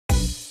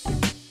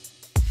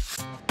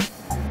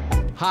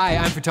Hi,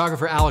 I'm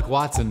photographer Alec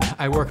Watson.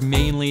 I work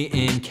mainly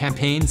in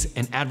campaigns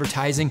and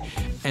advertising,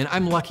 and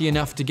I'm lucky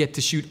enough to get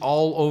to shoot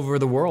all over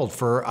the world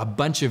for a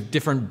bunch of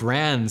different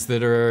brands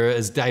that are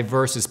as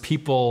diverse as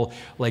people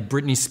like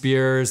Britney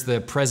Spears, the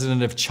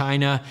president of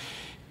China,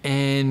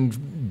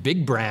 and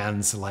big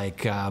brands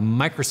like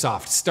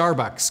Microsoft,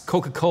 Starbucks,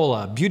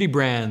 Coca-Cola, beauty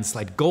brands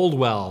like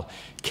Goldwell,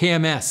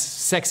 KMS,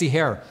 Sexy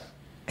Hair.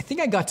 I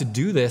think I got to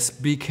do this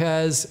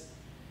because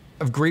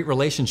of great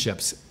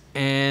relationships.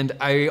 And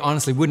I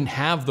honestly wouldn't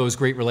have those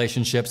great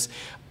relationships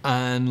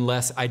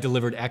unless I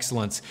delivered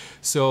excellence.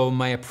 So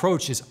my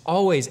approach is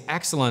always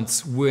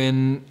excellence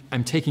when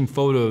I'm taking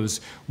photos,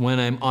 when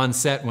I'm on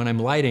set, when I'm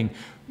lighting.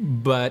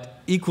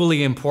 But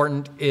equally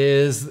important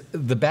is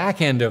the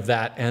back end of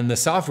that and the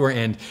software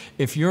end.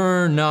 If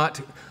you're not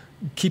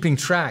keeping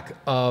track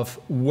of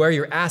where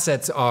your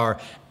assets are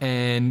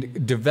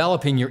and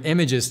developing your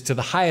images to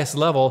the highest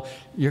level,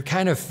 you're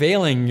kind of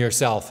failing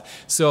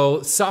yourself.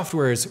 So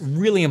software is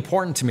really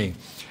important to me.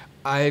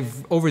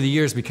 I've, over the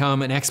years,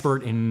 become an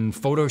expert in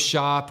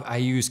Photoshop. I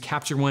use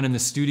Capture One in the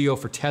studio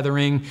for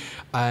tethering.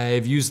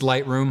 I've used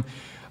Lightroom.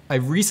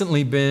 I've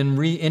recently been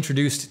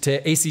reintroduced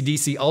to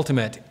ACDSee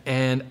Ultimate,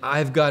 and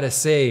I've got to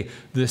say,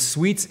 the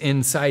suites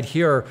inside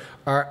here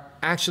are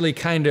actually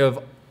kind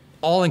of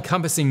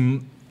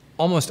all-encompassing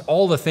almost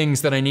all the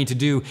things that I need to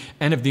do,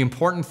 and of the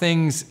important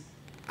things,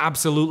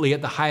 absolutely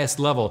at the highest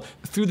level.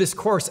 Through this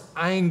course,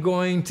 I'm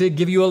going to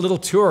give you a little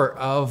tour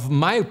of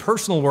my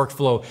personal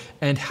workflow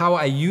and how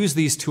I use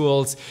these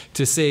tools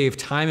to save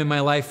time in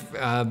my life,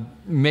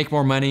 make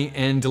more money,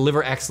 and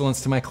deliver excellence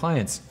to my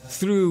clients.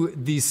 Through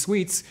these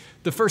suites,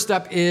 the first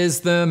up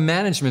is the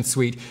management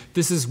suite.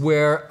 This is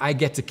where I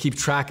get to keep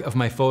track of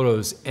my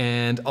photos,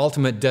 and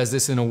Ultimate does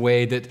this in a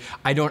way that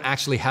I don't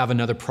actually have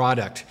another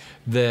product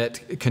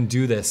that can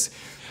do this.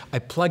 I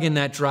plug in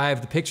that drive,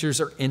 the pictures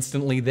are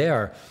instantly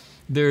there.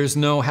 There's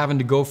no having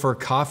to go for a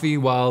coffee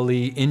while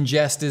the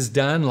ingest is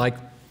done. Like,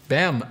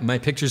 bam, my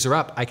pictures are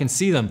up, I can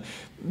see them.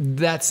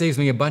 That saves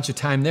me a bunch of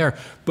time there.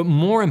 But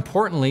more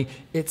importantly,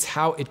 it's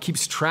how it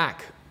keeps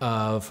track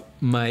of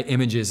my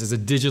images as a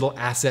digital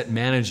asset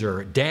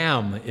manager.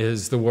 DAM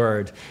is the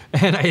word.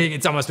 And I think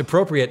it's almost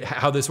appropriate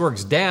how this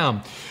works,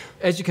 DAM.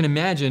 As you can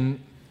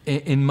imagine,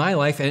 in my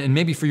life, and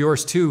maybe for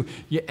yours too,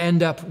 you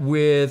end up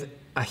with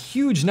a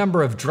huge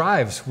number of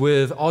drives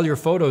with all your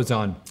photos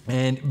on.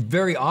 And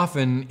very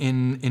often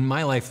in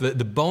my life, the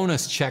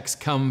bonus checks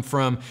come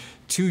from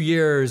 2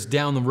 years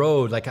down the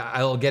road. Like,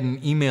 I'll get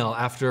an email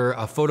after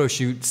a photo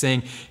shoot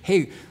saying,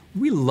 hey,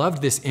 we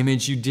loved this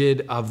image you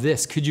did of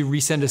this. Could you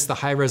resend us the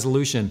high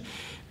resolution?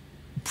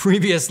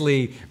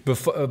 Previously,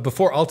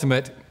 before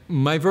Ultimate,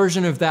 my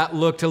version of that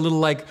looked a little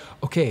like,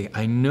 okay,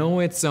 I know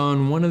it's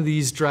on one of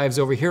these drives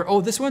over here.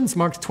 Oh, this one's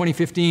marked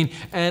 2015,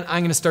 and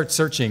I'm gonna start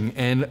searching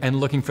and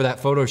looking for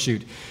that photo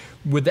shoot.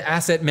 With the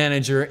asset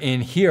manager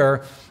in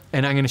here,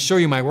 and I'm gonna show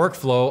you my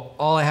workflow,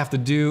 all I have to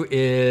do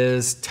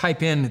is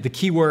type in the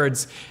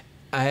keywords.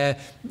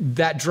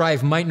 That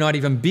drive might not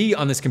even be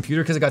on this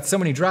computer because I got so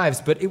many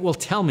drives, but it will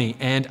tell me.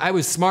 And I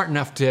was smart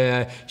enough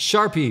to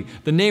Sharpie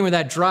the name of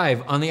that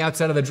drive on the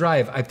outside of the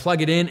drive. I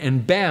plug it in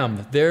and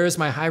bam, there's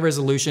my high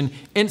resolution,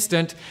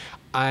 instant.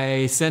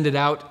 I send it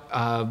out,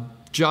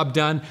 job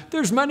done.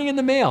 There's money in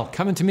the mail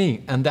coming to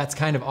me, and that's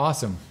kind of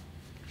awesome.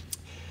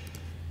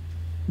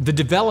 The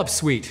Develop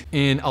suite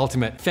in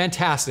Ultimate,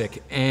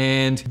 fantastic.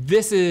 And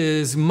this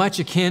is much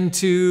akin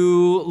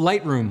to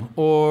Lightroom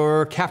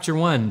or Capture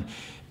One.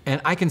 And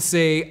I can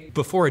say,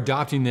 before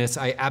adopting this,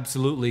 I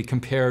absolutely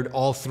compared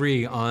all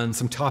three on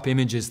some top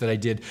images that I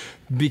did,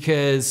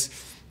 because,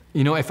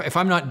 you know, if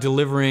I'm not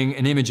delivering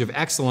an image of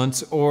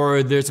excellence,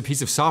 or there's a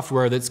piece of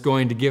software that's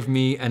going to give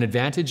me an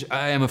advantage,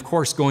 I am of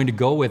course going to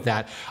go with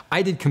that.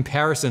 I did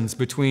comparisons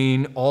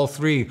between all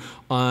three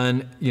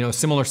on, you know,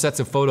 similar sets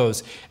of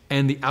photos,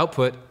 and the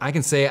output, I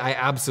can say I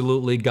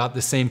absolutely got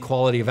the same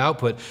quality of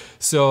output.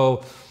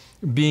 So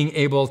being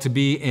able to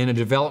be in a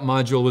develop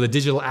module with a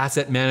digital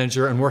asset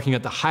manager and working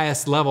at the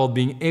highest level,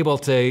 being able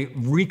to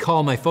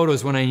recall my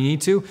photos when I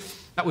need to,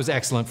 that was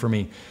excellent for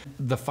me.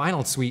 The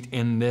final suite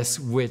in this,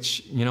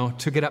 which, you know,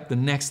 took it up the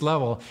next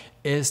level,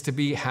 is to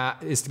be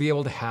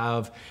able to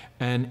have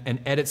an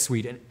edit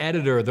suite, an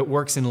editor that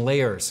works in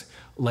layers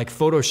like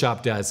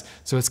Photoshop does.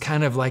 So it's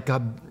kind of like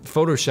a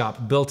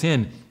Photoshop built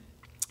in.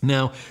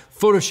 Now,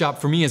 Photoshop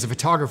for me as a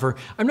photographer,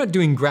 I'm not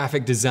doing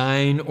graphic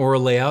design or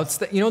layouts.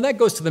 That, you know, that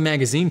goes to the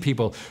magazine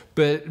people,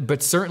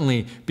 but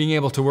certainly being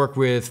able to work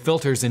with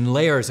filters and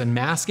layers and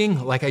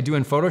masking like I do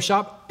in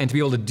Photoshop, and to be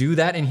able to do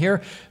that in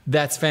here,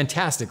 that's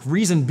fantastic.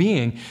 Reason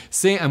being,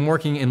 say I'm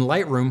working in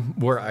Lightroom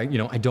where I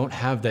don't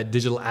have that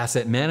digital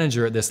asset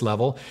manager at this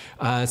level,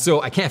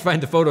 so I can't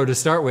find the photo to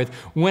start with.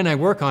 When I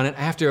work on it,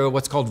 I have to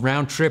what's called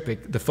round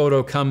trip. The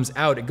photo comes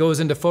out, it goes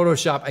into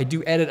Photoshop, I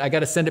do edit, I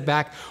gotta send it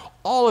back.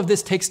 All of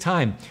this takes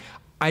time.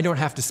 I don't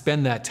have to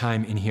spend that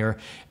time in here,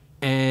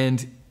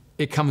 and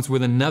it comes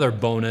with another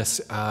bonus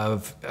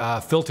of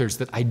filters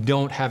that I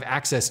don't have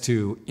access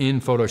to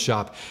in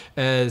Photoshop.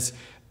 As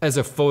As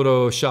a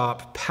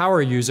Photoshop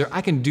power user,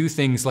 I can do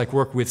things like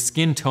work with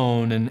skin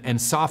tone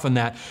and soften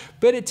that,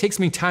 but it takes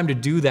me time to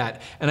do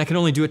that, and I can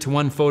only do it to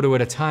one photo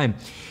at a time.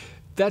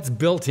 That's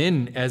built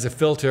in as a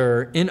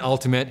filter in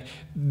Ultimate.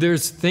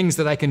 There's things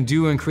that I can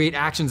do and create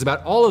actions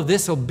about. All of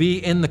this will be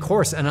in the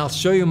course, and I'll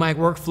show you my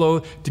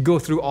workflow to go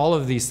through all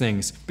of these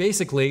things.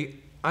 Basically,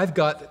 I've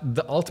got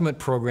the Ultimate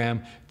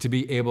program to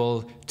be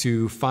able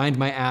to find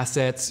my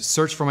assets,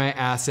 search for my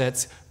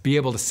assets, be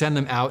able to send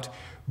them out,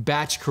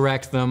 batch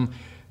correct them,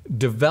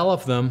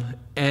 develop them,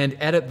 and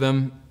edit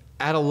them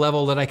at a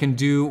level that I can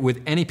do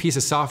with any piece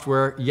of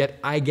software, yet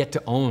I get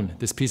to own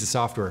this piece of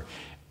software.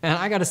 And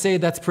I gotta say,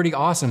 that's pretty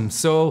awesome.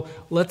 So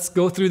let's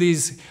go through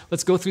these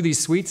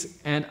suites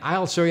and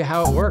I'll show you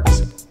how it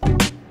works.